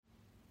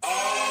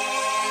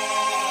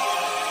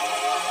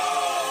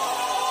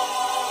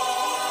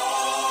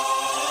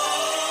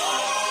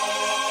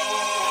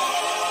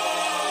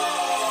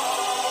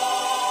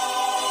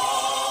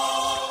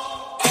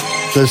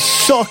The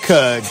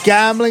Soccer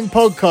Gambling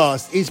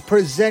Podcast is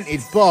presented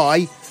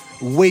by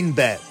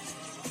WynnBET.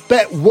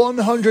 Bet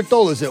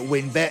 $100 at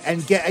WynnBET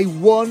and get a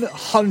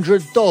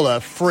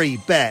 $100 free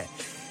bet.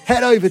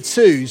 Head over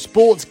to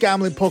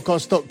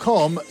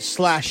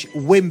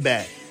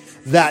sportsgamblingpodcast.com/WynnBET.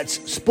 That's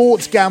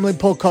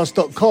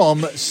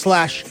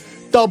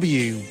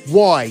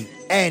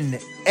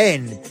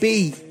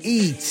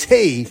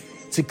sportsgamblingpodcast.com/WYNNBET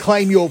to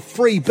claim your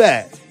free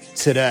bet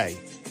today.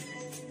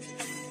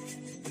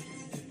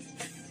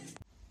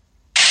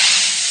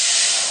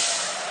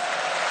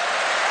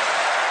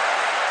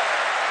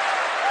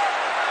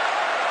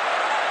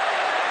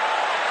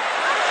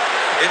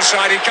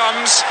 Inside he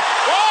comes.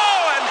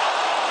 Oh, and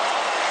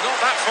not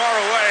that far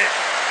away.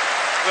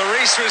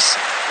 Lloris was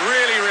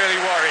really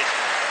worried.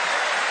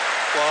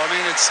 Well, I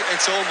mean,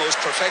 it's almost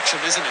perfection,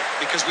 isn't it?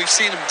 Because we've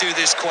seen him do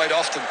this quite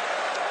often.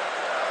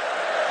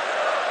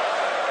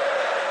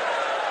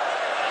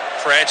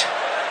 Fred.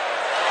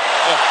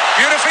 Oh,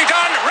 beautifully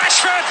done.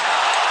 Rashford.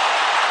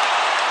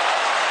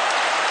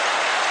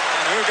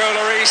 And Hugo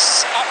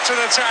Lloris up to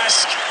the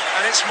task.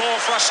 And it's more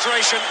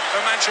frustration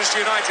for Manchester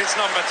United's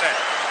number 10.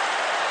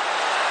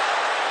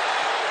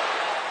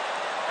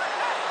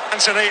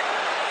 Anthony,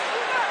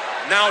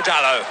 now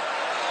Dalot.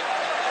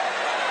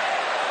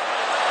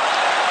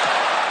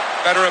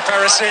 Better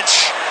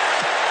Perisic.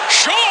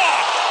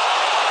 Shaw!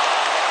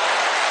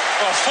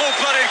 A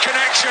full-blooded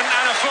connection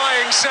and a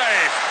flying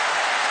save.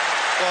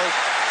 Well,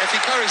 if he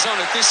carries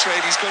on at this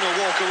rate, he's going to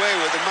walk away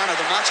with the Man of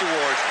the Match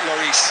award,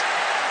 Lloris.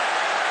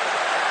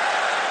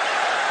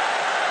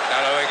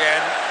 Dalot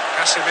again.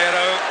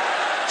 Casemiro.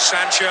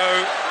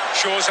 Sancho.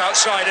 Shaw's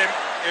outside him.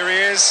 Here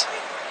he is.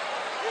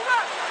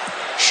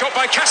 Shot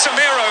by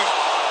Casemiro.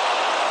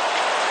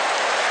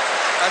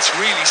 That's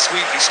really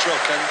sweetly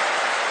struck. And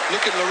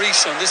look at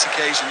Lloris on this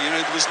occasion. You know,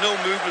 there was no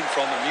movement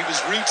from him. He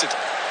was rooted.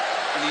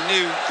 And he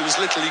knew there was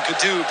little he could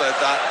do about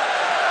that.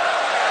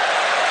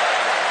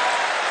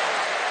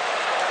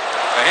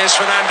 But here's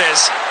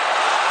Fernandes.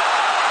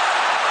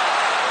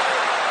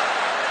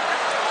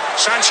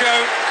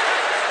 Sancho.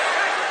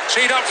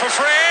 Teed up for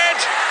Fred.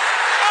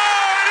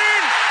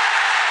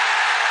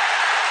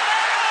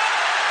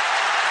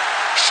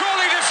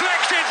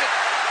 Deflected,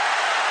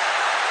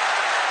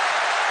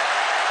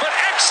 but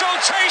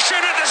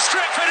exultation at the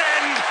Stretford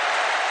end.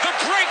 The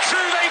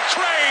breakthrough they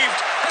craved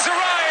has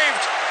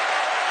arrived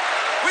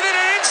within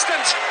an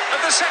instant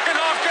of the second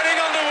half getting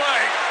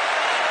underway.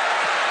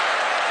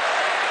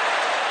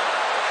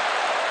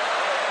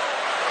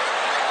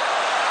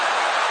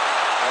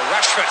 Well,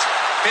 Rashford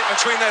bit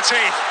between their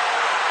teeth.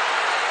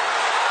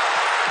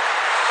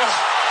 Oh,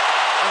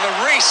 and the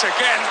Reece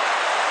again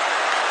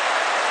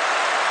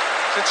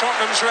to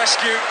Tottenham's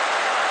rescue.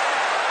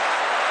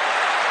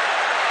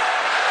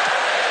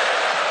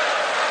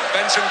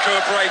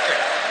 Bentancur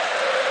breaking.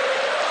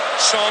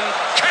 Son,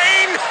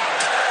 Kane!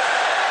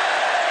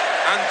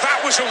 And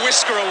that was a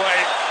whisker away.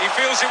 He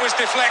feels it was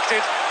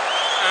deflected,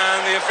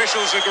 and the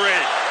officials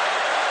agree.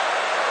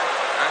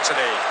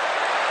 Anthony.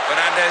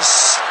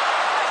 Fernandes.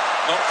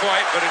 Not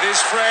quite, but it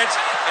is Fred.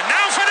 And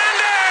now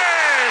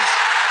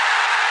Fernandes!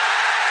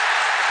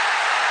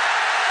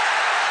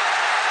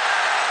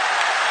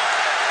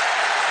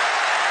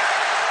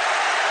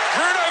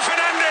 Bruno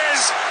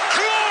Fernandes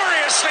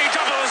gloriously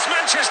doubles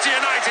Manchester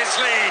United's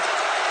lead.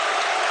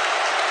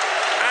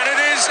 And it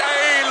is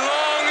a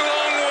long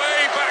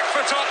way back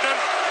for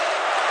Tottenham.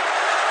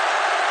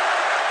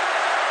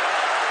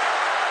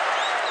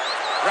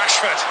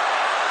 Rashford,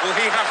 will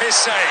he have his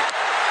say?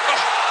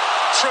 Oh,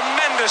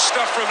 tremendous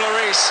stuff from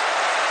Lloris.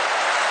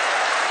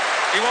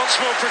 He wants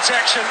more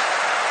protection.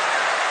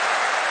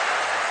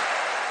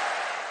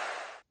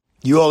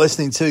 You are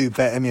listening to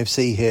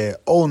BetMUFC here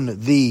on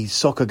the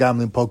Soccer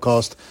Gambling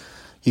Podcast.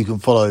 You can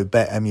follow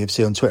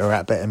BetMUFC on Twitter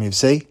at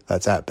BetMUFC.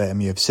 That's at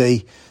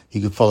BetMUFC.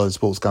 You can follow the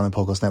Sports Gambling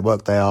Podcast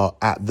Network. They are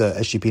at the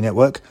SGP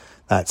Network.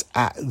 That's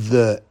at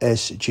the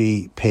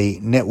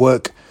SGP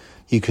Network.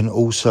 You can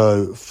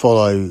also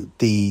follow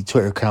the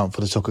Twitter account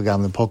for the Soccer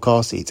Gambling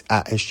Podcast. It's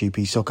at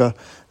SGP Soccer.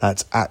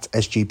 That's at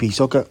SGP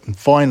Soccer. And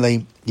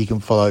finally, you can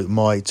follow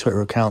my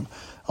Twitter account.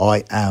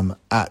 I am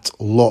at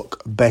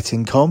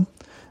LockBetting.com.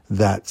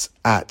 That's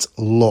at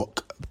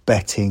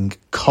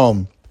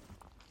LockBetting.com.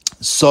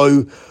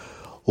 So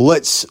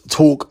let's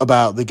talk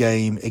about the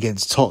game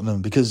against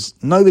Tottenham, because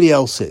nobody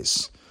else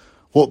is.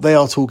 What they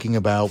are talking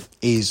about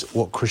is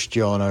what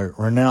Cristiano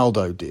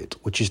Ronaldo did,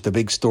 which is the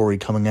big story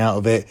coming out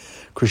of it.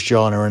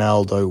 Cristiano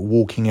Ronaldo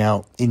walking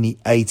out in the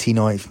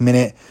 89th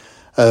minute.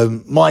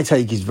 My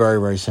take is very,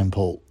 very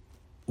simple.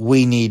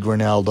 We need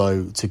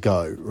Ronaldo to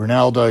go.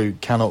 Ronaldo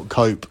cannot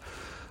cope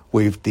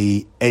with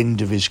the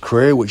end of his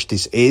career, which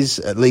this is,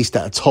 at least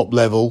at a top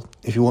level.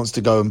 If he wants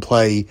to go and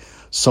play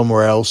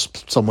somewhere else,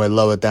 somewhere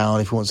lower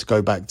down, if he wants to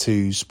go back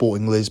to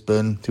Sporting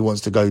Lisbon, if he wants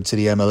to go to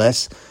the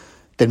MLS,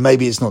 then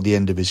maybe it's not the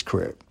end of his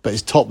career. But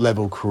his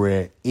top-level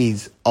career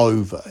is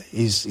over.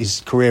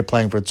 His career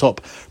playing for a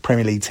top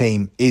Premier League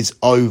team is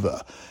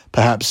over.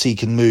 Perhaps he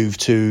can move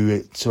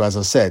to, as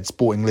I said,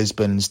 Sporting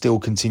Lisbon and still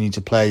continue to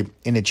play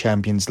in the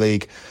Champions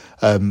League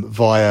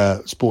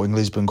via Sporting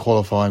Lisbon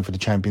qualifying for the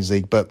Champions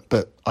League.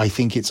 But I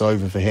think it's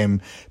over for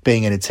him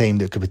being in a team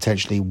that could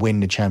potentially win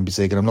the Champions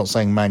League. And I'm not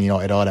saying Man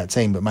United are that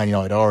team, but Man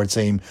United are a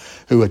team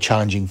who are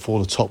challenging for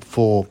the top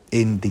four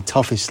in the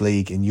toughest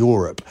league in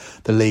Europe,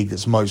 the league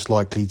that's most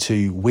likely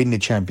to win the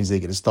Champions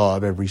League at the start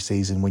of every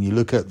season. When you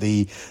look at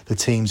the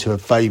teams who are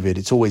favoured,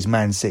 it's always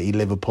Man City,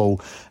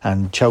 Liverpool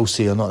and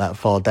Chelsea are not that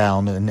far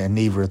down, and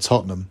neither are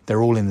Tottenham.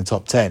 They're all in the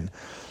top 10.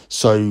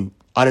 So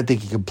I don't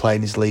think he can play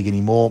in this league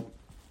anymore.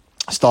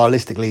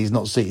 Stylistically, he's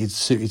not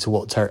suited to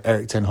what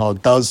Erik ten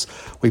Hag does.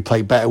 We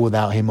play better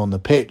without him on the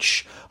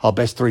pitch. Our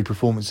best three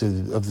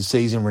performances of the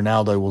season,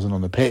 Ronaldo wasn't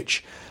on the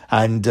pitch.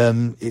 And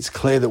it's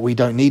clear that we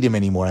don't need him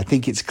anymore. I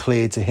think it's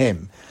clear to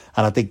him.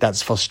 And I think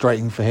that's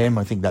frustrating for him.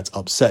 I think that's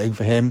upsetting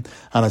for him.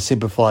 And I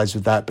sympathise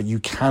with that. But you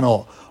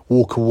cannot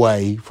walk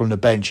away from the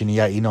bench in the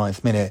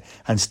 89th minute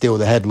and steal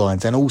the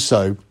headlines. And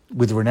also,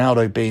 with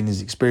Ronaldo being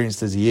as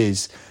experienced as he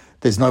is,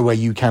 there's no way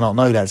you cannot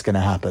know that's going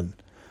to happen.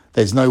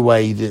 There's no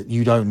way that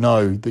you don't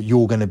know that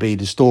you're going to be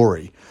the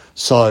story.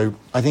 So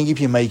I think if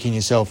you're making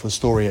yourself a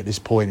story at this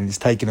point and it's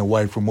taken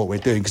away from what we're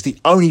doing, because the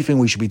only thing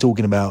we should be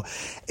talking about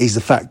is the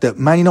fact that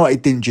Man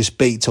United didn't just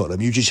beat Tottenham.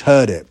 You just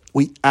heard it.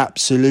 We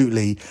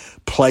absolutely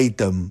played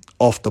them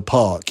off the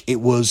park.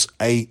 It was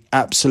a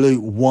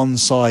absolute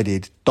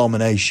one-sided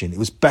domination. It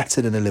was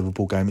better than the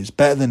Liverpool game. It's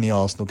better than the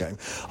Arsenal game.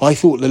 I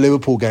thought the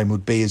Liverpool game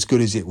would be as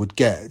good as it would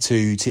get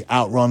to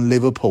outrun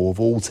Liverpool of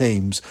all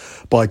teams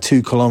by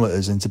 2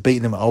 kilometres and to beat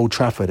them at Old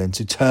Trafford and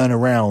to turn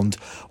around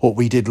what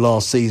we did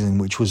last season,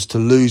 which was to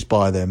lose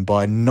by them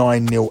by a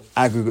 9-0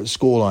 aggregate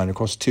scoreline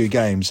across 2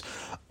 games.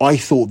 I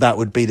thought that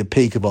would be the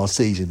peak of our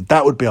season.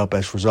 That would be our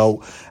best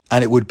result,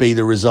 and it would be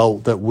the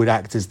result that would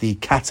act as the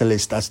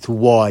catalyst as to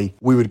why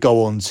we would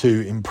go on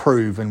to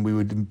improve, and we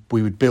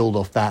would build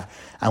off that,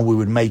 and we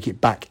would make it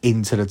back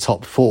into the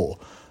top 4.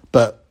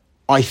 But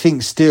I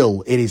think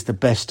still it is the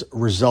best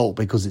result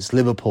because it's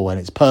Liverpool and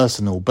it's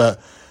personal.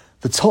 But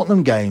the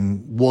Tottenham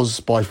game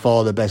was by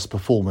far the best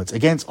performance.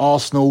 Against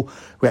Arsenal,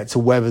 we had to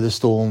weather the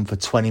storm for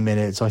 20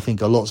 minutes. I think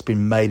a lot's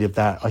been made of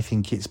that. I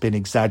think it's been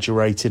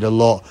exaggerated a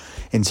lot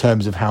in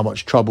terms of how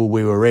much trouble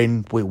we were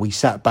in. We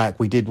sat back,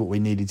 we did what we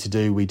needed to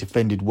do, we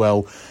defended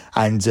well,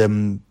 and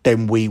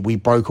then we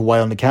broke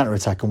away on the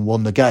counter-attack and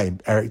won the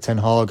game. Erik ten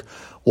Hag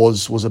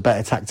was a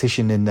better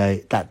tactician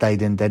that day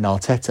than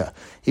Arteta.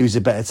 He was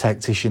a better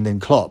tactician than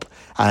Klopp,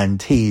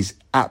 and he's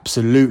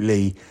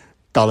absolutely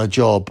done a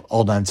job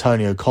on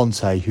Antonio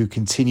Conte, who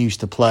continues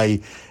to play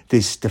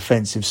this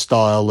defensive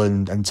style,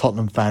 and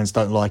Tottenham fans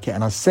don't like it.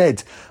 And I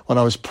said when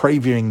I was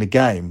previewing the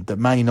game that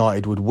Man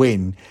United would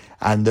win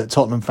and that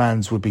Tottenham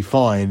fans would be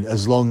fine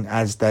as long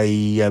as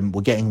they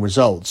were getting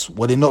results.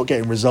 Well, they're not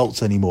getting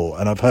results anymore.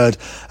 And I've heard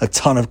a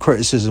ton of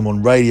criticism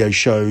on radio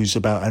shows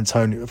about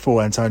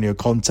Antonio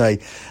Conte.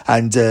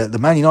 And the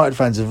Man United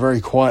fans are very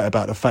quiet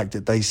about the fact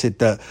that they said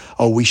that,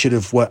 we should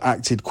have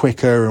acted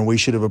quicker and we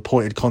should have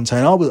appointed Conte.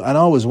 And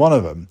I was one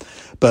of them.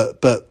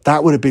 But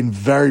that would have been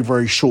very,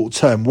 very short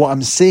term. What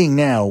I'm seeing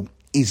now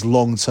is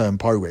long-term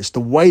progress. The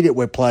way that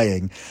we're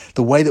playing,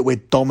 the way that we're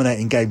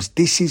dominating games,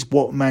 this is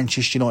what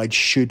Manchester United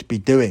should be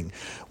doing.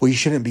 We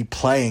shouldn't be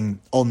playing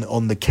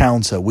on the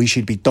counter. We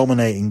should be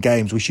dominating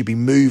games. We should be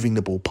moving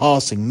the ball,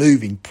 passing,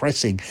 moving,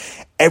 pressing.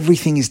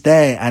 Everything is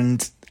there.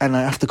 And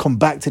I have to come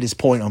back to this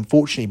point,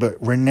 unfortunately,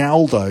 but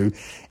Ronaldo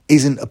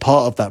isn't a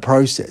part of that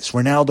process.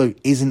 Ronaldo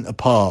isn't a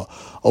part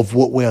of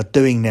what we are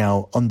doing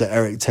now under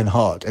Erik ten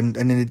Hag. And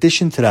in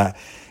addition to that,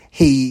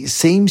 he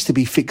seems to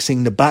be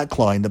fixing the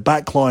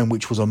backline,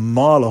 which was a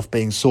mile off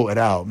being sorted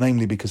out,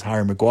 namely because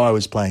Harry Maguire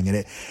was playing in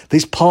it.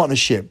 This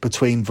partnership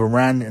between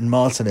Varane and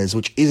Martinez,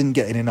 which isn't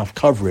getting enough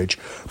coverage,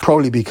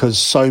 probably because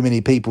so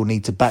many people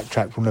need to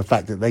backtrack from the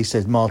fact that they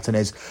said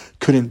Martinez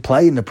couldn't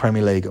play in the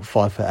Premier League at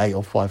 5'8"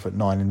 or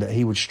 5'9", and that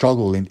he would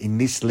struggle in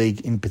this league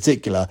in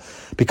particular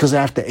because they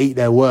have to eat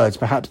their words.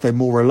 Perhaps they're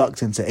more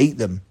reluctant to eat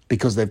them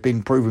because they've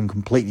been proven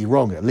completely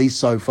wrong, at least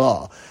so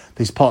far.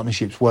 This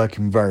partnership's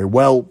working very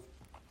well.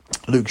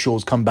 Luke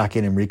Shaw's come back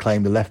in and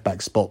reclaimed the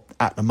left-back spot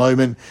at the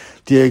moment.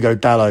 Diogo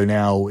Dalot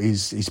now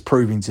is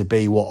proving to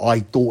be what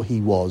I thought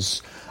he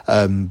was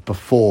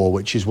before,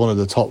 which is one of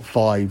the top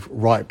 5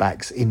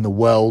 right-backs in the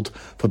world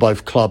for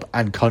both club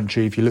and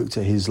country. If you looked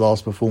at his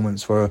last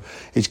performance for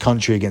his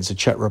country against the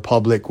Czech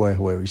Republic,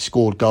 where he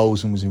scored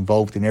goals and was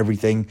involved in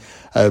everything,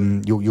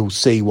 you'll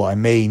see what I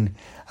mean.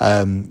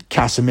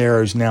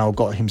 Casemiro's now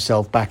got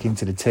himself back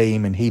into the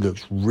team and he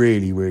looks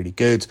really, really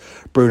good.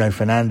 Bruno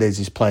Fernandes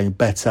is playing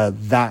better.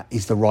 That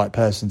is the right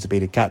person to be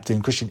the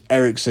captain. Christian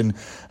Eriksen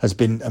has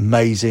been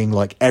amazing.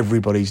 Like,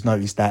 everybody's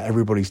noticed that.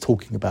 Everybody's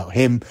talking about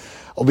him.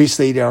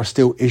 Obviously, there are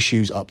still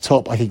issues up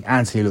top. I think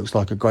Antony looks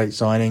like a great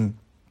signing.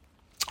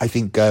 I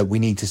think we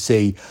need to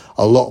see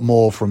a lot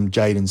more from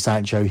Jadon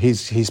Sancho.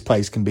 His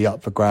place can be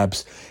up for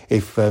grabs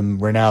if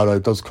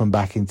Ronaldo does come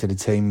back into the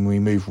team and we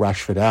move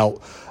Rashford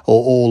out,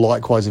 or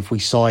likewise if we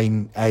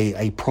sign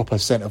a proper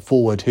centre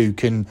forward who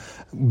can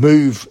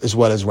move as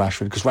well as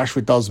Rashford, because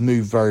Rashford does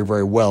move very,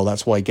 very well.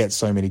 That's why he gets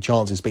so many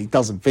chances, but he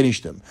doesn't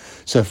finish them.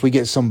 So if we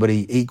get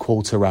somebody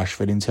equal to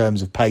Rashford in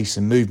terms of pace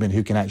and movement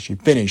who can actually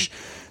finish,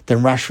 then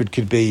Rashford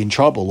could be in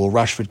trouble, or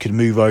Rashford could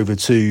move over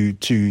to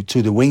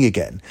the wing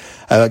again.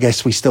 I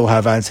guess we still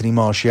have Anthony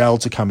Martial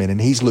to come in,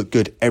 and he's looked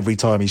good every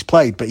time he's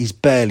played, but he's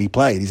barely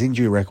played. His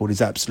injury record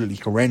is absolutely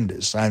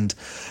horrendous, and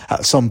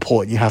at some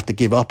point you have to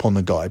give up on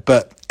the guy.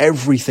 But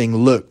everything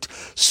looked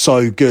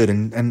so good,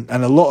 and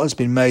a lot has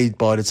been made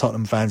by the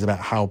Tottenham fans about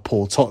how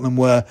poor Tottenham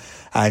were,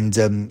 and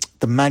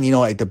the Man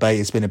United debate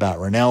has been about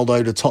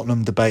Ronaldo, the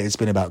Tottenham debate has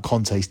been about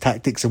Conte's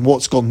tactics, and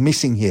what's gone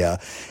missing here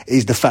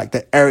is the fact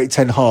that Erik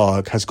ten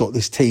Hag has got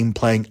this team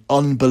playing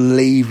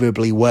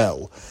unbelievably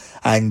well.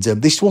 And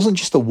this wasn't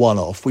just a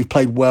one-off. We've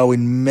played well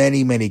in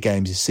many, many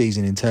games this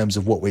season in terms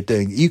of what we're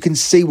doing. You can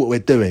see what we're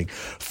doing.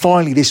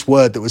 Finally, this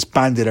word that was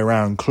bandied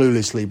around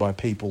cluelessly by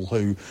people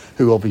who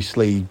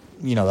obviously,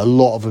 you know, a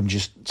lot of them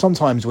just,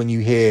 sometimes when you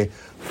hear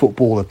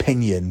football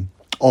opinion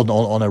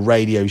on a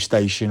radio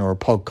station or a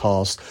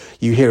podcast,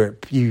 you hear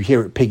it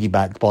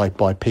piggybacked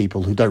by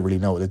people who don't really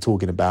know what they're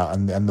talking about,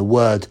 and the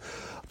word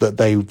that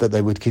they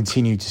would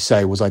continue to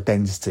say was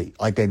identity.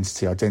 We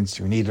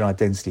need an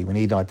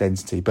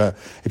identity. But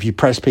if you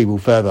press people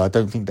further, I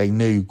don't think they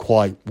knew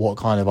quite what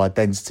kind of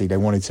identity they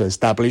wanted to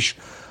establish.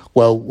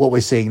 Well, what we're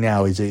seeing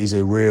now is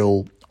a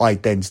real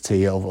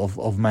identity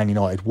of Man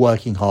United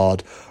working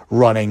hard,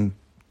 running,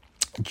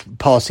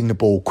 passing the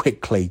ball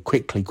quickly,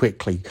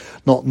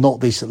 not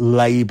this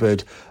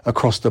laboured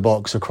across the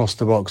box,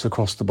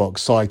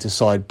 side to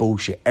side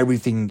bullshit.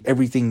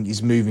 Everything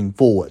is moving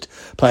forward.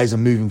 Players are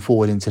moving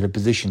forward into the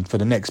position for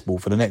the next ball,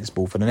 for the next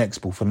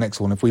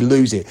one. If we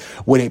lose it,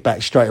 win it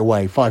back straight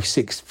away. 5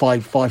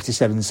 to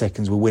 7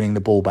 seconds, we're winning the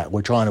ball back.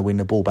 We're trying to win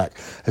the ball back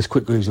as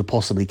quickly as we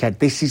possibly can.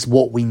 This is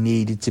what we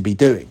needed to be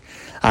doing,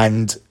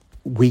 and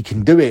we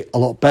can do it a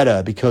lot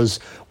better because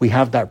we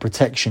have that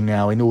protection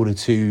now in order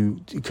to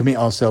commit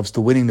ourselves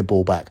to winning the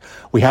ball back.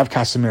 We have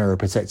Casemiro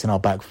protecting our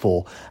back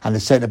four, and the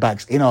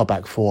centre-backs in our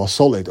back four are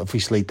solid.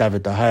 Obviously,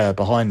 David De Gea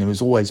behind him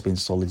has always been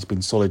solid. He's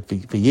been solid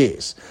for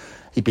years.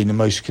 He's been the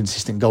most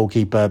consistent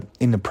goalkeeper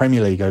in the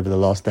Premier League over the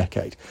last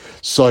decade.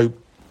 So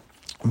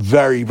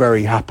very,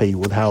 very happy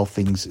with how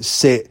things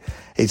sit.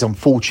 It's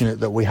unfortunate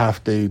that we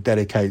have to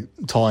dedicate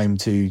time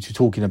to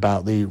talking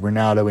about the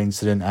Ronaldo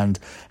incident and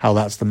how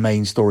that's the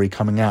main story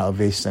coming out of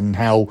this, and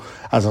how,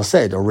 as I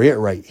said, I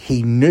reiterate,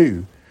 he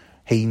knew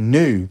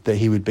that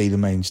he would be the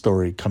main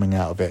story coming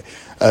out of it.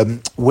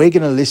 We're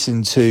going to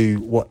listen to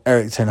what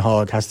Erik ten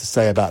Hag has to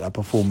say about that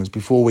performance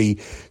before we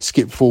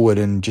skip forward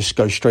and just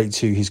go straight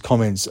to his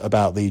comments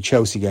about the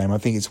Chelsea game. I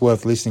think it's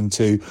worth listening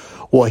to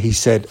what he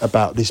said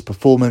about this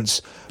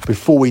performance.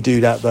 Before we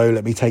do that, though,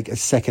 let me take a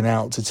second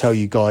out to tell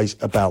you guys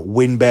about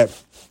WynnBET.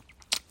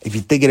 If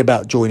you're thinking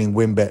about joining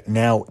WynnBET,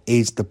 now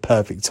is the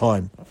perfect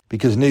time,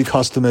 because new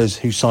customers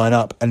who sign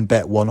up and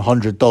bet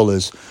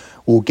 $100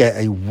 will get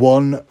a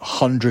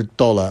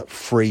 $100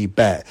 free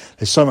bet.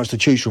 There's so much to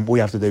choose from. All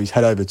you have to do is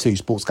head over to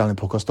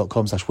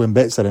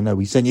sportsgamblingpodcast.com/WynnBET so they know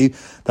we sent you.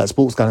 That's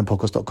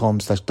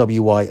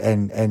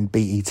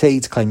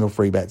sportsgamblingpodcast.com/WYNNBET to claim your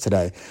free bet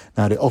today.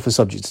 Now, the offer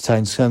subject to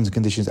terms and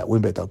conditions at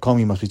WynnBET.com.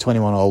 You must be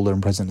 21 or older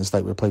and present in the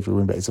state where play for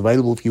WynnBET is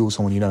available. If you or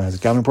someone you know has a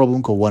gambling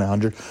problem, call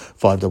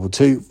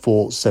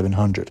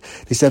 1-800-522-4700.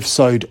 This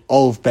episode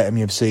of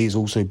BetMUFC is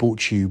also brought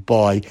to you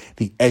by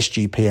the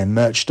SGPN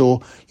merch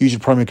store. Use the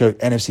promo code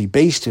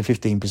NFCBEAST for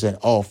 15%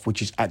 off,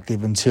 which is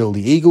active until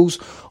the Eagles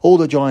or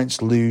the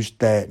Giants lose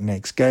their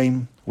next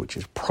game, which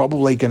is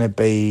probably going to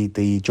be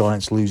the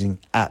Giants losing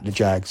at the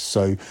Jags.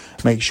 So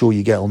make sure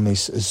you get on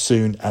this as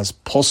soon as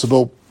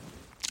possible.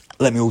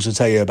 Let me also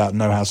tell you about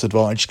No House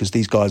Advantage, because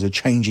these guys are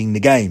changing the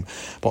game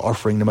by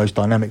offering the most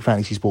dynamic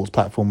fantasy sports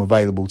platform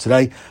available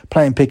today.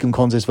 Playing pick'em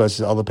contests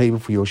versus other people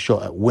for your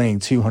shot at winning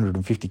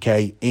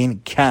 $250k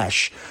in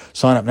cash.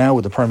 Sign up now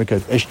with the promo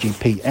code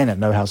SGPN at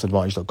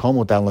nohouseadvantage.com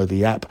or download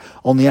the app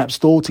on the App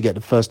Store to get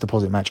the first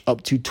deposit match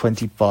up to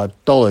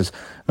 $25.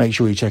 Make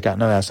sure you check out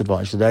No House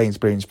Advantage today and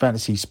experience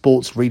fantasy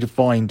sports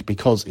redefined,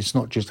 because it's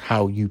not just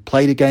how you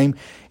play the game,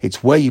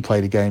 it's where you play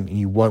the game, and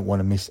you won't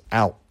want to miss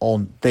out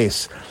on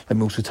this. Let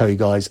me also tell you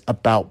guys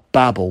about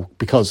Babbel,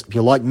 because if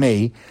you're like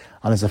me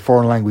and there's a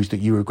foreign language that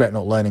you regret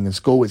not learning in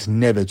school, it's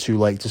never too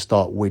late to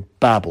start with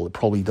Babbel. It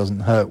probably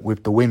doesn't hurt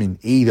with the women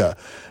either.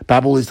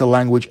 Babbel is the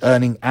language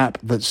earning app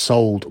that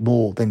sold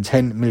more than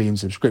 10 million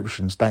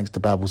subscriptions thanks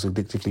to Babbel's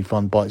addictively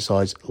fun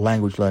bite-sized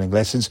language learning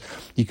lessons.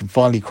 You can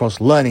finally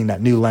cross learning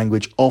that new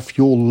language off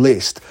your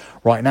list.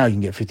 Right now, you can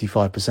get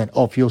 55%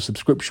 off your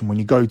subscription when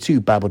you go to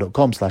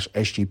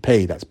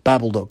babbel.com/SGP. That's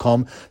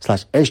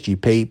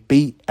babbel.com/SGP,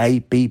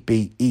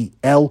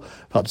 BABBEL,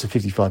 for up to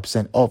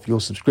 55% off your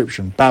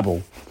subscription.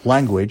 Babbel,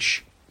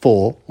 language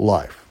for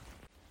life.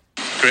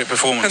 Great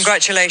performance.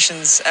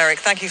 Congratulations, Eric.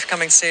 Thank you for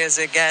coming to see us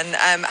again.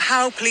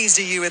 How pleased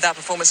are you with that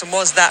performance, and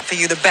was that for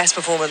you the best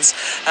performance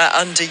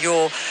under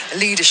your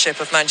leadership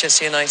of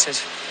Manchester United?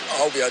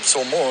 We had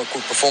some more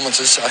good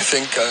performances, I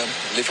think,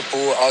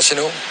 Liverpool,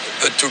 Arsenal.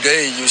 But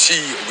today you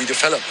see we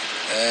develop,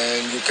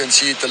 and you can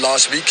see it the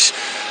last weeks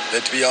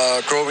that we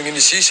are growing in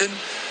the season,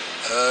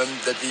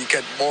 that we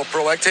get more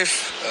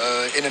proactive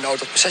in and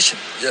out of possession.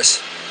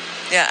 Yes.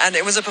 Yeah, and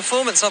it was a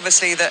performance,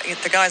 obviously, that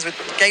the guys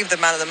gave the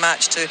man of the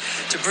match to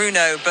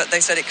Bruno, but they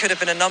said it could have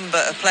been a number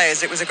of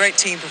players. It was a great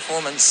team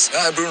performance.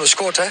 Bruno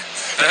scored, eh?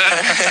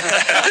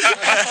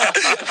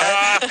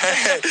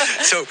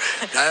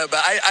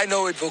 But I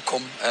know it will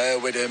come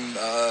with him.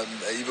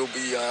 He will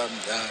be.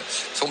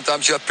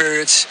 Sometimes you have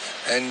periods,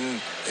 and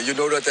you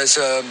know that as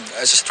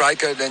a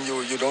striker, then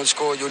you don't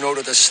score. You know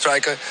that as a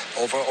striker,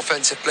 or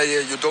offensive player,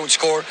 you don't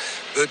score.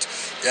 But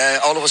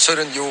all of a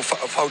sudden, you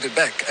found it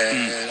back.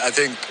 And I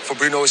think for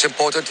Bruno is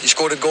important. He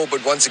scored a goal,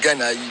 but once again,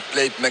 he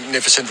played a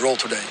magnificent role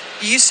today.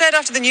 You said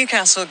after the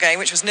Newcastle game,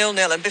 which was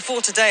 0-0, and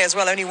before today as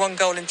well, only 1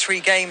 goal in 3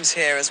 games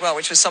here as well,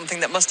 which was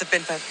something that must have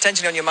been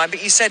potentially on your mind.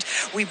 But you said,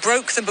 we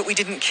broke them, but we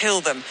didn't kill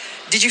them.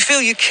 Did you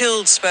feel you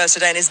killed Spurs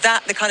today? And is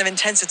that the kind of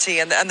intensity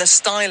and the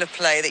style of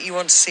play that you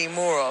want to see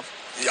more of?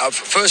 Yeah,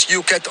 first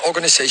you get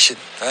organisation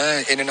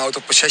in and out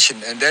of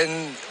possession, and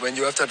then when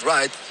you have that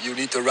right, you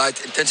need the right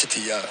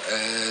intensity,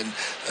 and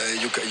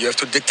you have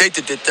to dictate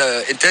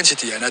the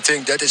intensity, and I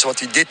think that is what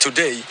he did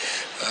today.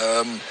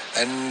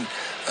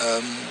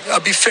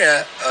 I'll be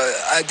fair,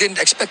 I didn't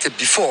expect it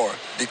before,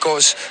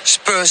 because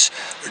Spurs,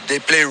 they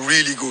play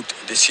really good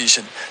this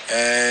season,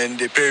 and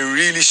they play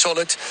really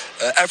solid.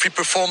 Every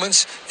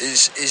performance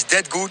is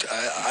that good.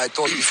 I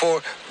thought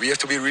before we have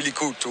to be really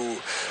good to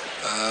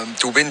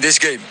win this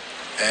game.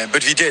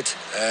 But we did,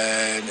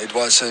 and it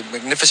was a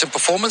magnificent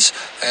performance,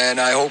 and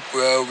I hope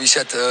we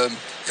set a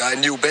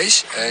new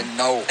base, and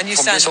now from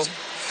this on,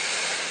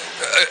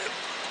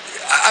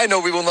 I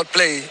know we will not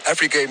play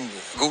every game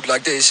good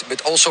like this,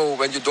 but also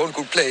when you don't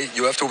good play,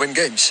 you have to win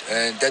games,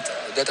 and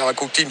that are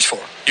good teams for.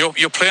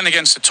 You're playing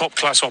against a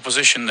top-class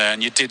opposition there,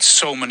 and you did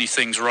so many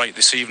things right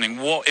this evening.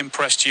 What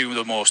impressed you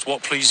the most?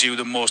 What pleased you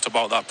the most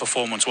about that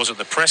performance? Was it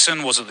the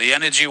pressing? Was it the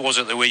energy? Was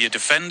it the way you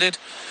defended?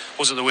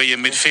 Was it the way your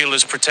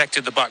midfielders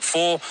protected the back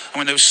four? I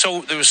mean, there was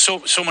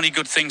so many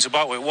good things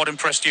about it. What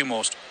impressed you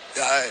most?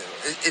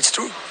 It's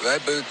true,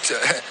 right? But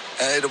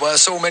there were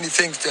so many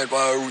things that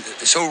were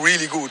so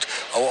really good.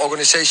 Our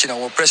organisation,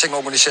 our pressing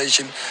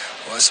organisation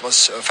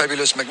was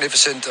fabulous,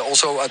 magnificent.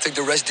 Also, I think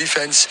the rest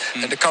defence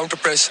and the counter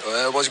press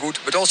was good.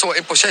 But also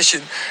in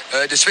possession,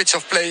 the switch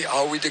of play,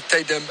 how we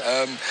dictate them,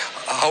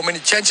 how many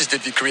chances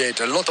did we create?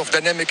 A lot of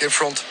dynamic in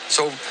front.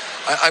 So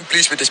I'm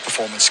pleased with this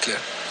performance, Claire.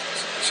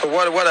 So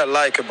what I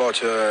like about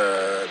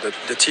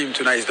the team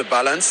tonight is the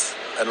balance.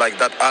 I like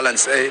that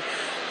balance,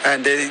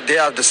 and they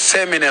have the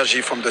same energy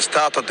from the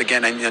start of the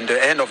game and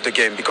the end of the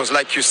game. Because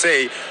like you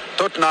say,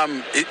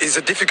 Tottenham is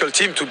a difficult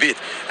team to beat.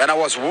 And I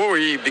was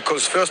worried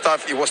because first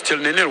half it was still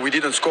 0-0. We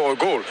didn't score a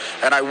goal.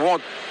 And I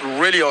want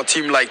really our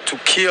team to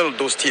kill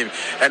those teams.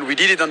 And we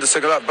did it on the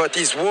second half. But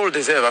it's well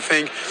deserved. I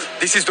think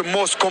this is the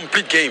most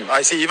complete game.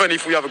 I see, even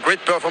if we have a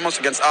great performance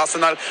against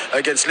Arsenal,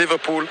 against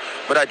Liverpool,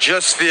 but I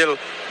just feel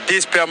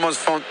this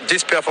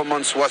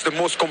performance was the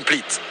most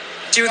complete.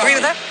 Do you agree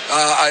with that?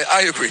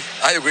 I agree.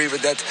 I agree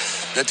with that.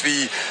 That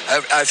we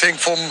have, I think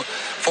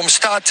from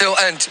start till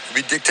end,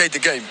 we dictate the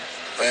game.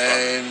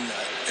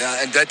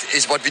 And that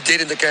is what we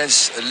did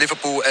against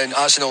Liverpool, and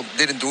Arsenal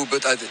didn't do.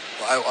 But I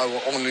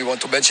only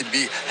want to mention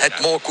we had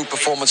more good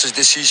performances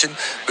this season.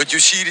 But you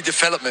see the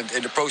development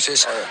in the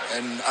process,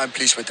 and I'm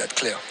pleased with that,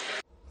 Claire.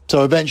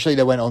 So eventually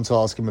they went on to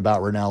ask him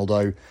about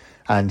Ronaldo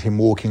and him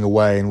walking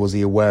away, and was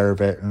he aware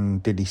of it,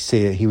 and did he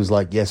see it? He was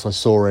like, yes, I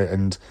saw it,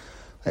 and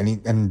he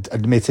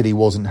admitted he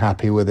wasn't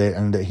happy with it,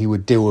 and that he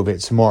would deal with it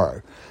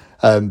tomorrow.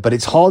 But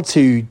it's hard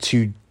to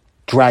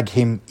drag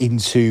him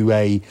into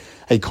a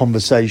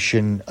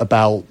conversation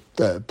about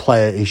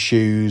player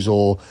issues,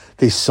 or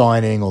this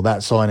signing or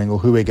that signing, or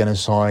who we're going to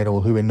sign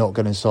or who we're not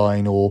going to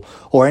sign, or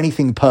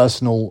anything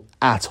personal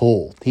at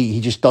all.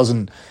 He just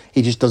doesn't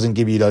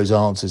give you those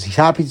answers. He's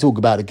happy to talk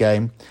about a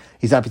game.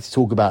 He's happy to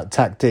talk about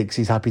tactics.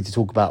 He's happy to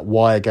talk about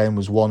why a game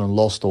was won and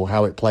lost, or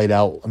how it played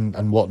out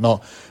and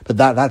whatnot. But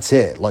that's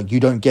it. Like, you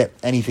don't get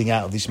anything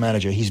out of this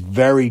manager. He's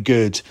very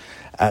good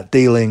at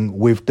dealing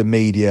with the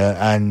media,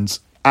 and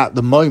at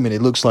the moment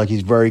it looks like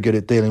he's very good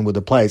at dealing with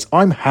the players.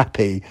 I'm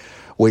happy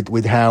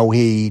with how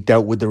he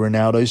dealt with the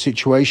Ronaldo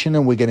situation,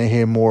 and we're going to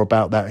hear more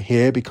about that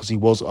here, because he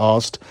was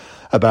asked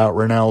about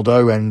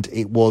Ronaldo, and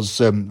it was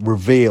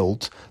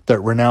revealed that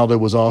Ronaldo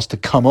was asked to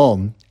come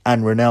on,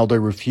 and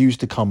Ronaldo refused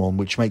to come on,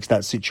 which makes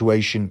that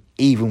situation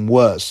even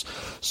worse.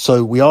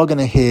 So we are going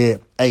to hear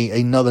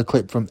another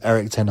clip from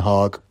Erik ten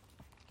Hag,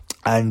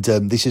 and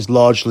this is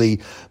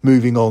largely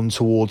moving on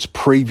towards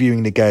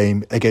previewing the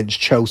game against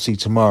Chelsea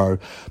tomorrow.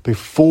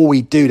 Before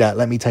we do that,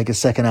 let me take a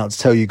second out to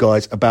tell you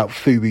guys about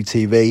Fubo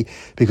TV,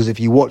 because if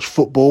you watch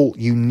football,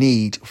 you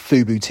need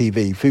Fubo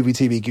TV. Fubo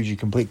TV gives you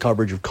complete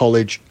coverage of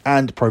college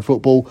and pro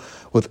football,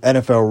 with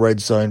NFL Red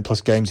Zone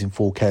plus games in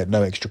 4K at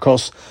no extra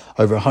cost.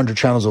 Over 100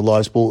 channels of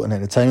live sport and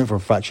entertainment for a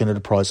fraction of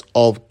the price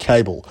of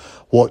cable.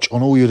 Watch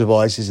on all your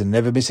devices and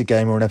never miss a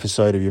game or an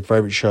episode of your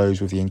favourite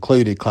shows with the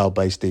included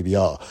cloud-based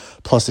DVR.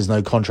 Plus, there's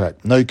no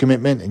contract, no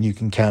commitment, and you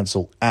can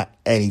cancel at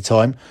any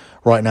time.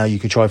 Right now, you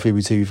can try Fubo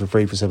TV for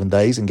free for 7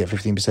 days and get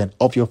 15%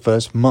 off your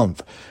first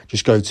month.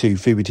 Just go to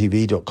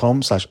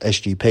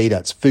FuboTV.com/SGP.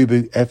 That's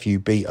Fubo,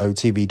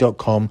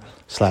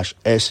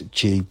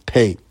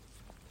 FuboTV.com/SGP.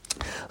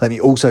 Let me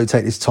also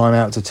take this time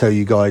out to tell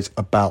you guys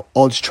about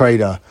Odds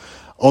Trader.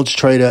 Odds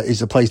Trader is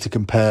the place to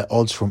compare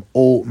odds from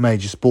all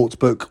major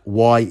sportsbook.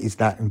 Why is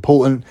that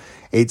important?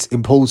 It's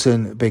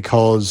important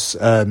because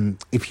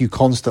if you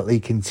constantly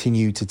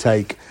continue to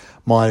take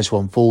minus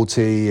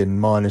 140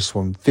 and minus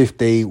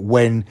 150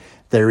 when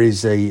there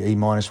is a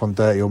minus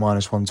 130 or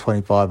minus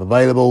 125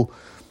 available,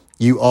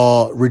 you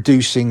are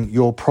reducing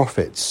your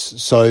profits.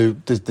 So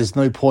there's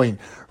no point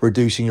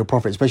reducing your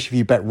profit, especially if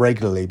you bet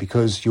regularly,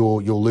 because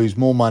you'll lose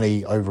more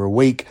money over a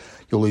week,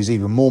 you'll lose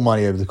even more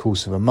money over the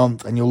course of a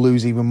month, and you'll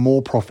lose even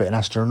more profit, an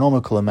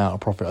astronomical amount of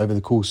profit over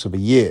the course of a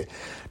year.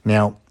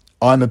 Now,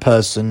 I'm a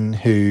person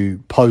who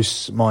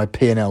posts my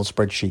P&L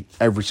spreadsheet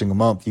every single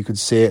month. You could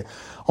see it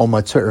on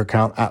my Twitter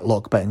account at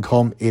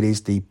LockBettingCom. It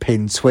is the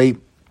pinned tweet.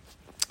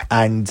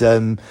 And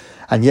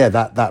yeah,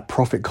 that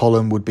profit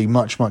column would be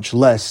much, much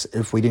less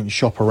if we didn't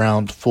shop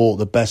around for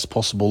the best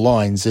possible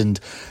lines. And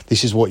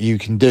this is what you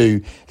can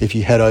do if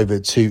you head over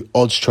to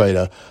Odds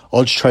Trader.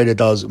 Odds Trader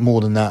does more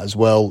than that as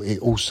well. It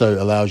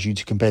also allows you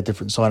to compare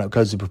different sign-up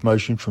codes and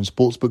promotions from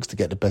sportsbooks to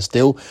get the best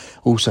deal.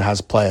 Also has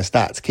player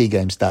stats, key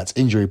game stats,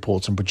 injury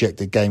reports, and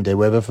projected game day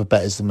weather for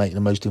bettors to make the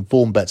most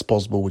informed bets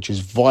possible, which is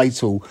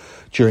vital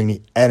during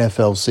the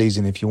NFL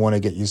season if you want to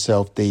get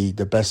yourself the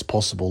best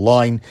possible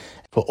line.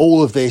 For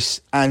all of this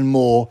and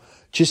more,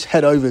 just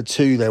head over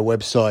to their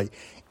website.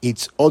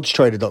 It's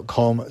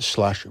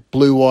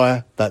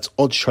oddstrader.com/bluewire. That's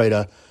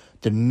oddstrader,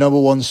 the number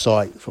one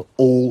site for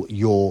all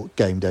your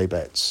game day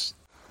bets.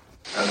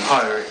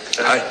 Hi, Eric.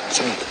 Hi.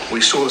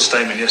 We saw the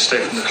statement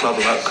yesterday from the club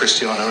about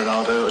Cristiano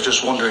Ronaldo. I was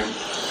just wondering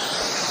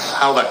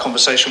how that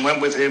conversation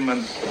went with him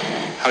and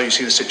how you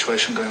see the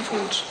situation going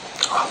forwards.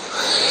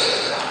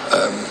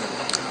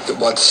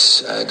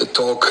 The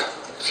talk,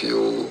 if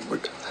you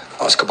would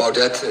ask about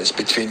that, is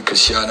between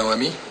Cristiano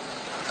and me.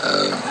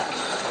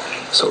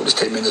 So the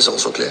statement is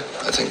also clear,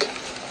 I think.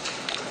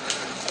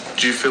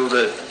 Do you feel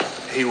that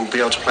he will be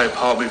able to play a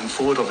part moving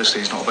forward? Obviously,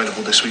 he's not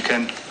available this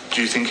weekend.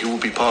 Do you think he will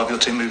be part of your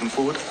team moving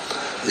forward?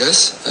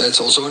 Yes, it's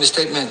also in the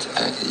statement.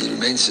 He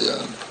remains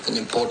an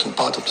important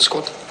part of the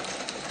squad.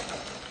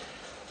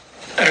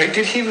 Eric,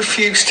 did he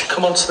refuse to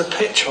come onto the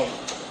pitch on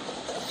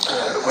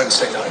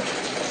Wednesday night?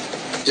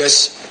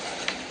 Yes.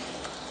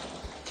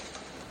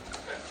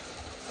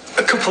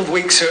 A couple of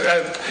weeks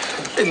at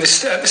the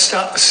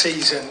start of the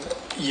season,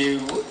 you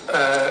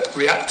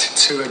reacted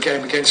to a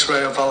game against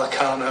Rayo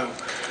Vallecano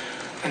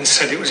and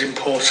said it was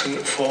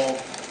important for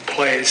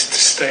players to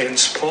stay and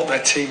support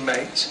their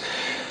teammates.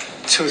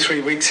 2 or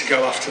 3 weeks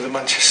ago, after the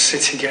Manchester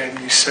City game,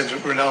 you said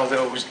that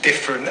Ronaldo was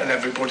different and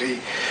everybody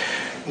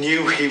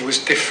knew he was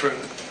different.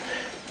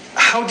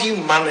 How do you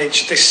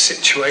manage this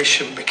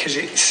situation? Because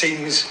it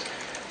seems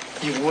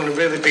you've won a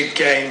really big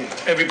game.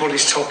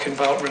 Everybody's talking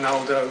about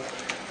Ronaldo.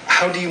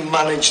 How do you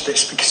manage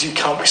this? Because you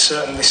can't be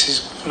certain this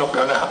is not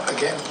going to happen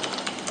again.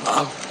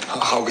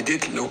 How we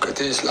did look at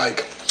this,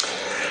 like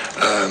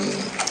I'm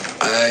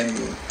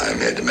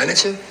the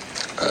manager.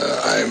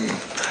 I'm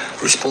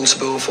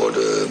responsible for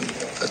the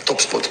top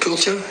sport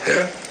culture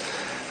here,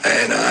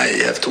 and I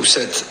have to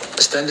set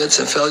standards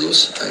and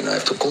values, and I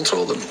have to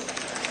control them.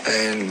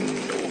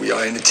 And we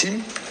are in a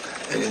team,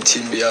 and in a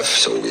team we have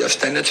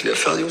standards, we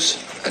have values,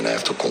 and I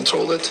have to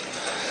control it.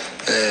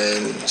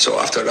 And so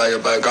after Rayo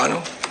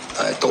Vallecano,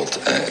 I thought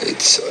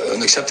it's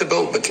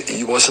unacceptable, but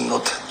he wasn't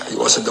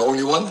the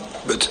only one,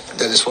 but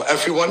that is for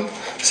everyone.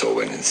 So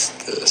when it's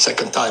the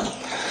second time,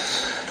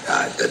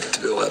 that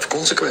will have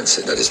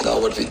consequences. That is now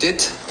what we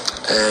did,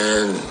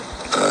 and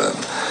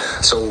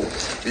so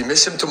we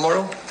miss him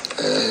tomorrow,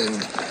 and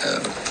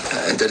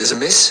that is a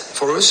miss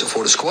for us,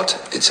 for the squad.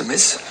 It's a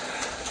miss,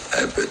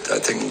 but I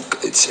think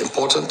it's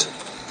important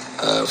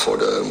for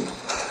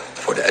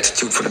the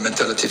attitude, for the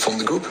mentality from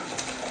the group.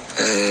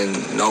 And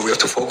now we have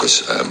to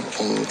focus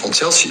on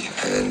Chelsea,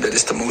 and that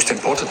is the most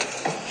important.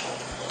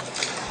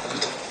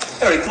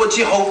 Eric, what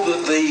do you hope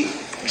that the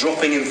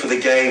dropping him for the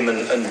game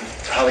and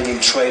having him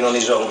train on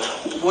his own,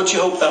 what do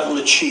you hope that will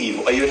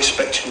achieve? Are you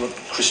expecting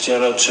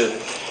Cristiano to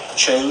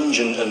change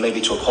and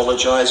maybe to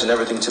apologise and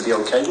everything to be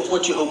okay?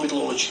 What do you hope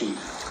it'll all achieve?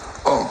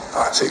 Oh,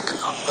 I think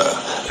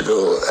it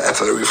will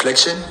have a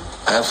reflection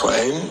for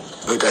him,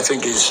 but I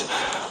think it's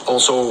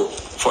also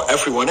for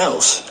everyone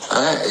else.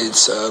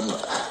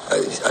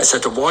 I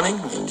set a warning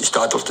in the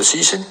start of the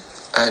season,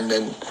 and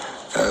then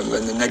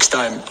and the next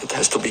time it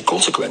has to be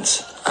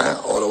consequence.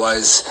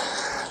 Otherwise,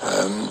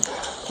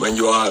 when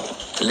you are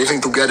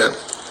living together,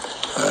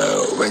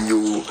 when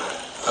you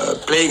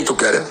playing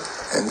together,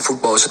 and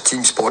football is a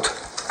team sport,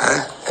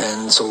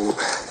 and so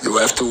you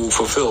have to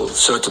fulfill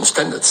certain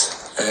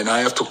standards. and I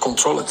have to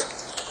control it.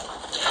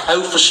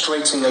 How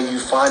frustrating are you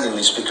finding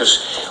this?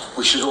 Because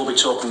we should all be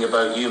talking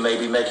about you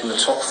maybe making the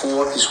top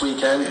 4 this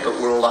weekend, but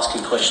we're all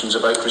asking questions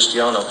about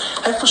Cristiano.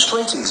 How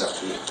frustrating is that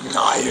for you?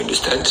 No, I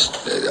understand.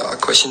 There are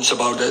questions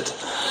about that.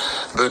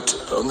 But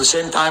on the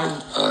same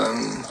time,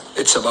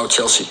 it's about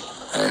Chelsea.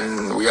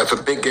 And we have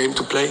a big game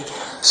to play.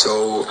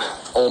 So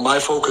all my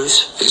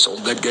focus is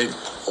on that game.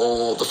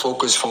 All the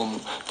focus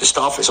from the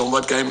staff is on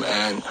that game.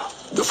 And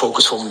the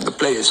focus from the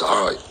players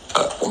are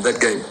on that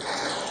game.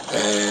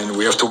 And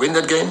we have to win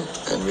that game,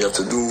 and we have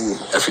to do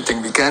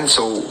everything we can.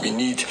 So we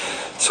need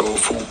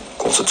full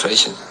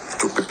concentration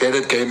to prepare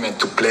that game and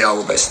to play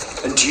our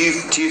best. And do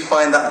you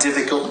find that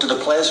difficult? Do the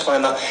players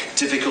find that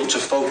difficult to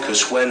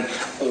focus when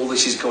all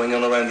this is going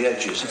on around the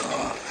edges?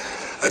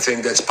 I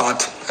think that's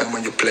part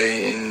when you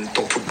play in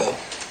top football.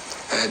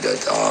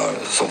 That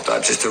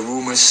sometimes it's the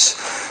rumors,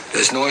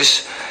 there's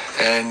noise,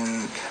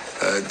 and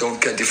don't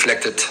get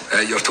deflected.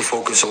 You have to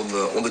focus on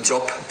the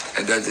job,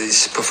 and that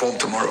is performed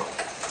tomorrow.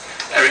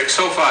 Eric,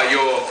 so far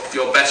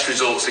your best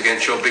results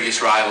against your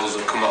biggest rivals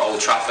have come at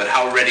Old Trafford.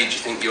 How ready do you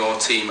think your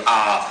team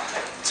are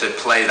to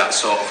play that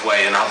sort of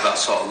way and have that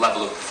sort of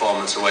level of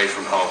performance away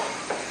from home?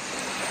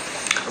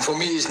 For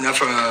me, it's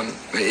never an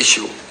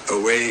issue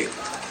away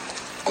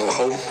or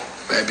home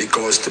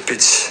because the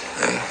pitch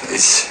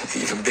is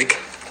even big.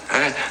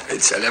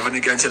 It's 11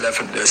 against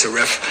 11. There's a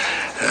ref,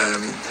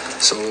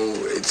 so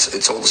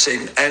it's all the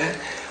same. And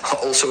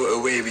also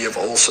away, we have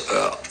also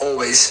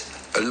always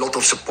a lot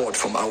of support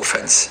from our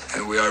fans,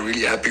 and we are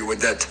really happy with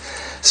that.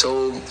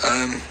 So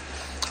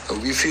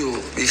we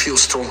feel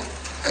strong,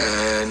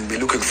 and we're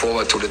looking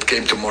forward to that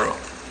game tomorrow.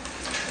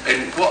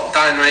 And what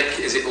dynamic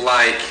is it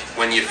like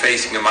when you're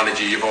facing a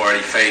manager you've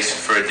already faced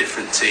for a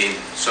different team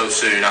so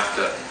soon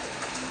after?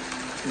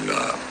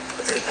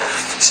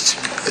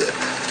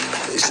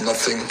 It's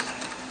nothing.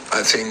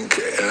 I think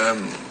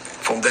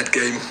from that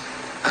game,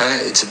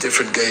 it's a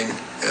different game,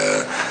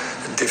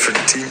 a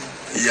different team.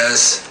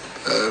 Yes.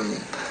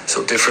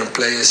 So different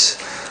players,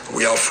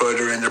 we are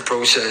further in the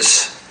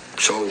process.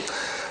 So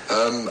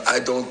I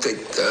don't think,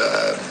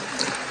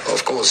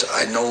 of course,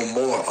 I know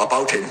more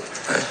about him.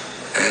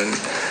 And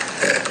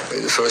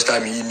the first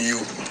time he knew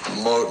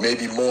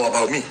maybe more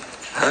about me.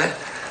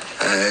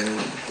 And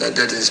that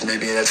is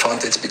maybe an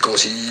advantage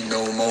because he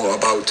know more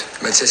about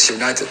Manchester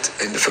United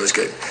in the first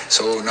game.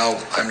 So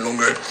now I'm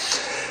longer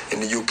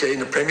in the UK in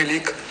the Premier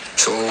League.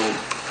 So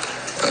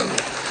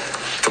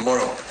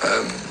tomorrow,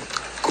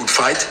 good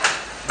fight.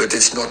 But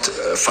it's not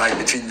a fight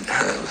between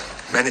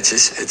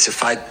managers, it's a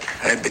fight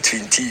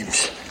between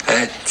teams.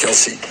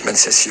 Chelsea,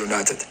 Manchester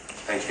United.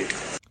 Thank you.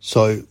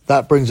 So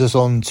that brings us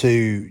on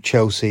to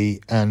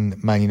Chelsea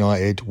and Man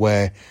United,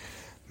 where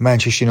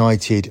Manchester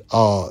United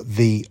are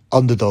the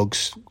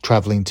underdogs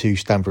travelling to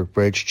Stamford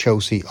Bridge.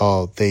 Chelsea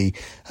are the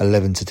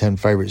 11-10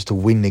 favourites to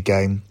win the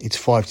game. It's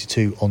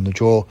 5-2 on the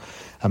draw,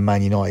 and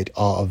Man United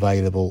are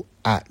available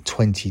at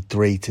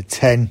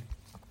 23-10.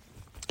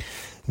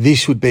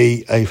 This would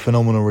be a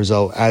phenomenal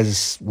result,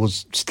 as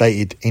was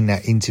stated in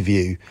that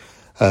interview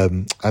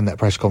and that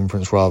press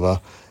conference,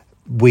 rather.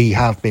 We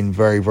have been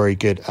very, very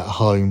good at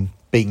home,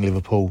 beating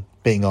Liverpool,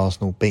 beating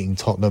Arsenal, beating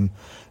Tottenham,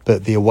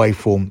 but the away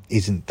form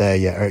isn't there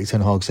yet. Erik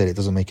ten Hag said it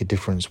doesn't make a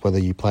difference whether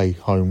you play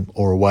home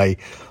or away.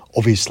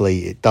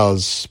 Obviously, it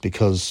does,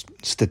 because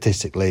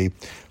statistically,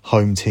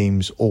 home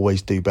teams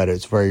always do better.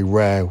 It's very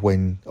rare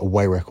when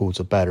away records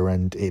are better,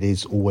 and it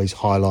is always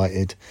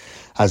highlighted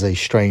as a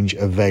strange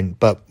event.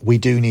 But we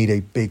do need a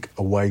big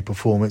away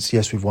performance.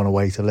 Yes, we've won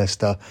away to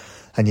Leicester,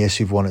 and yes,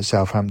 we've won at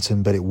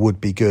Southampton, but it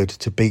would be good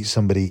to beat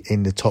somebody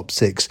in the top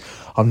 6.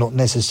 I'm not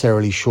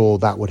necessarily sure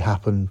that would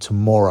happen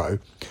tomorrow.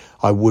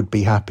 I would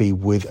be happy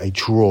with a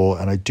draw,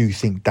 and I do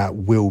think that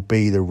will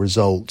be the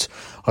result.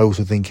 I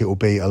also think it will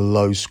be a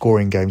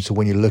low-scoring game, so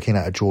when you're looking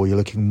at a draw, you're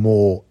looking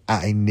more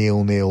at a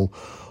 0-0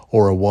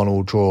 or a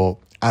 1-1 draw,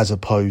 as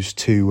opposed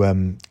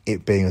to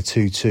it being a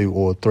 2-2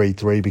 or a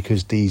 3-3,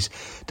 because these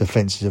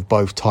defences have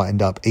both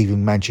tightened up.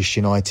 Even Manchester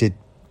United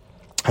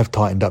have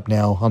tightened up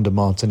now under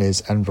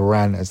Martinez and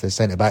Varane as their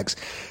centre-backs.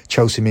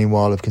 Chelsea,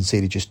 meanwhile, have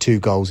conceded just 2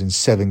 goals in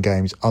 7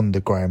 games under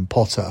Graham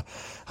Potter,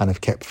 and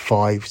have kept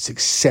 5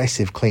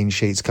 successive clean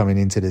sheets coming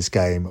into this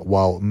game,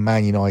 while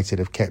Man United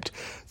have kept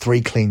 3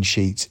 clean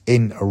sheets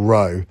in a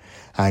row.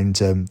 And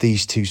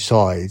these two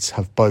sides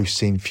have both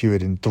seen fewer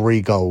than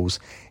 3 goals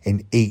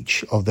in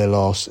each of their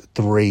last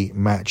 3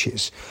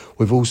 matches.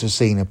 We've also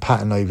seen a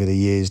pattern over the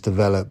years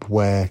develop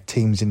where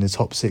teams in the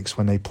top 6,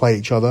 when they play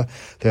each other,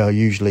 they are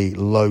usually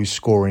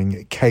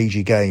low-scoring,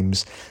 cagey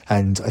games.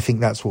 And I think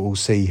that's what we'll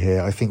see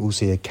here. I think we'll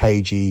see a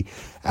cagey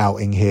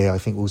outing here. I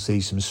think we'll see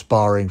some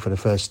sparring for the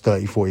first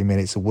 30-40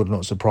 minutes. It would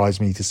not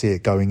surprise me to see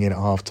it going in at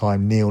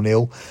half-time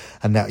 0-0,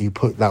 and that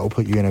will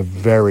put you in a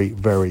very,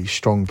 very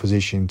strong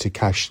position to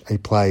cash a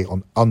play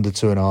on under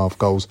 2.5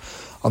 goals.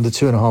 Under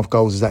 2.5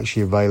 goals is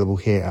actually available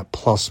here at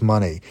plus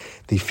money.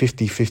 The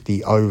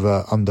 50-50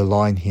 over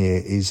underline here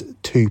is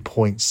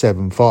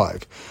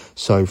 2.75.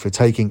 So for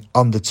taking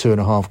under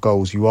 2.5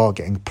 goals, you are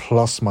getting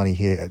plus money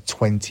here at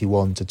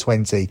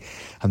 21-20.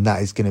 And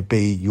that is going to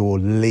be your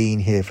lean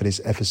here for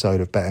this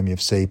episode of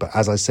BetMUFC. But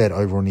as I said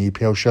over on the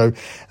EPL show,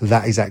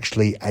 that is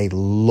actually a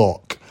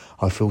lock.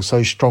 I feel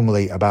so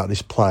strongly about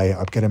this play.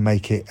 I'm going to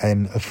make it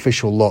an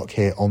official lock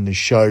here on this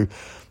show.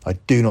 I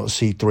do not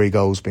see 3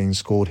 goals being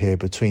scored here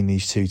between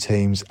these two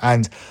teams,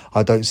 and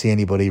I don't see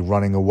anybody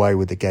running away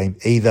with the game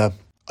either.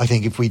 I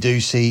think if we do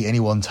see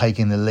anyone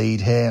taking the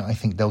lead here, I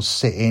think they'll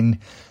sit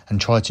in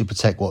and try to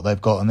protect what they've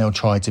got, and they'll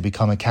try to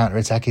become a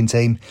counter-attacking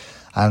team,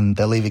 and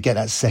they'll either get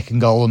that second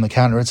goal on the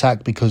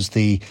counter-attack because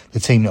the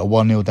team that are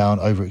 1-0 down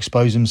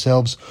overexpose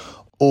themselves,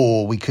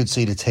 or we could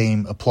see the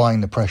team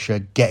applying the pressure,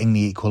 getting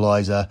the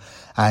equaliser.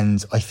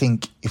 And I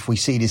think if we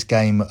see this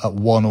game at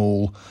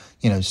 1-1,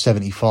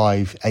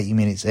 75, 80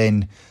 minutes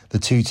in, the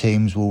two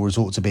teams will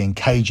resort to being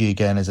cagey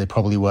again as they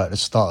probably were at the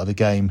start of the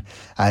game,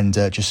 and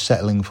just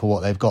settling for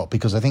what they've got,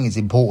 because I think it's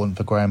important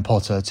for Graham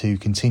Potter to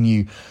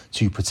continue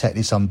to protect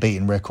this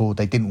unbeaten record.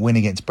 They didn't win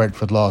against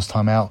Brentford last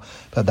time out,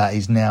 but that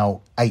is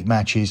now 8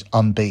 matches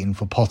unbeaten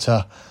for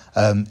Potter.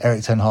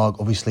 Erik ten Hag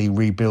obviously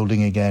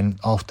rebuilding again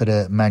after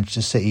the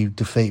Manchester City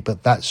defeat,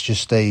 but that's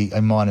just a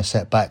minor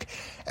setback.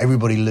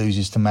 Everybody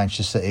loses to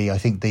Manchester City. I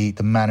think the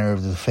manner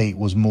of the defeat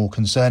was more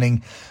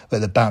concerning,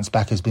 but the bounce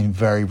back has been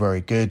very,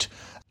 very good.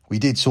 We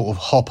did sort of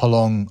hop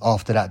along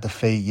after that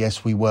defeat.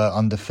 Yes, we were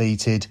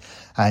undefeated,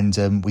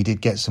 and we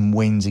did get some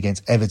wins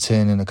against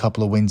Everton and a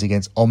couple of wins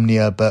against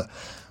Omnia, but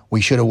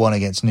we should have won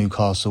against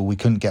Newcastle. We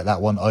couldn't get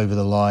that one over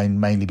the line,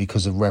 mainly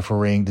because of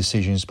refereeing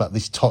decisions. But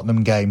this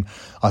Tottenham game,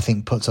 I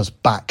think, puts us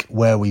back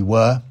where we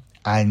were,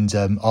 and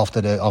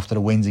after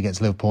the wins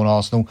against Liverpool and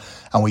Arsenal,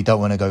 and we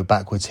don't want to go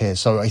backwards here.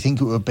 So I think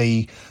it would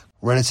be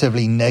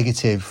relatively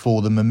negative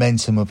for the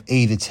momentum of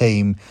either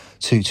team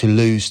to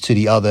lose to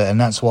the other,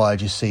 and that's why I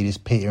just see this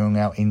petering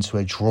out into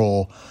a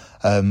draw.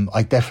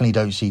 I definitely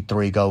don't see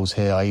 3 goals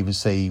here. I either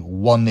see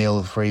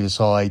 1-0 for either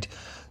side,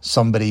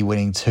 somebody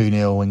winning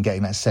 2-0 and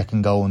getting that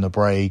second goal in the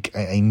break,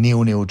 a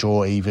 0-0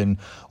 draw even,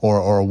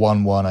 or a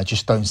 1-1. I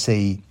just don't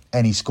see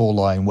any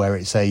scoreline where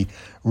it's a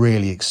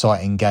really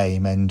exciting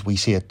game and we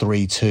see a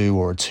 3-2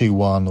 or a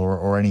 2-1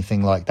 or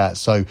anything like that.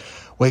 So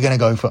we're going to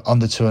go for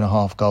under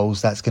 2.5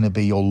 goals. That's going to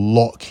be your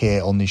lock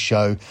here on this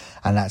show,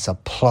 and that's a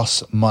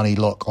plus money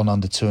lock on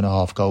under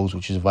 2.5 goals,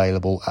 which is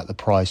available at the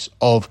price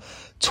of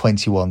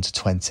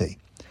 21-20.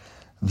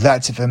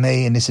 That's it for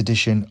me in this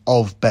edition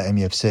of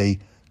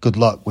BetMUFC. Good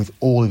luck with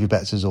all of your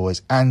bets as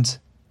always, and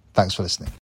thanks for listening.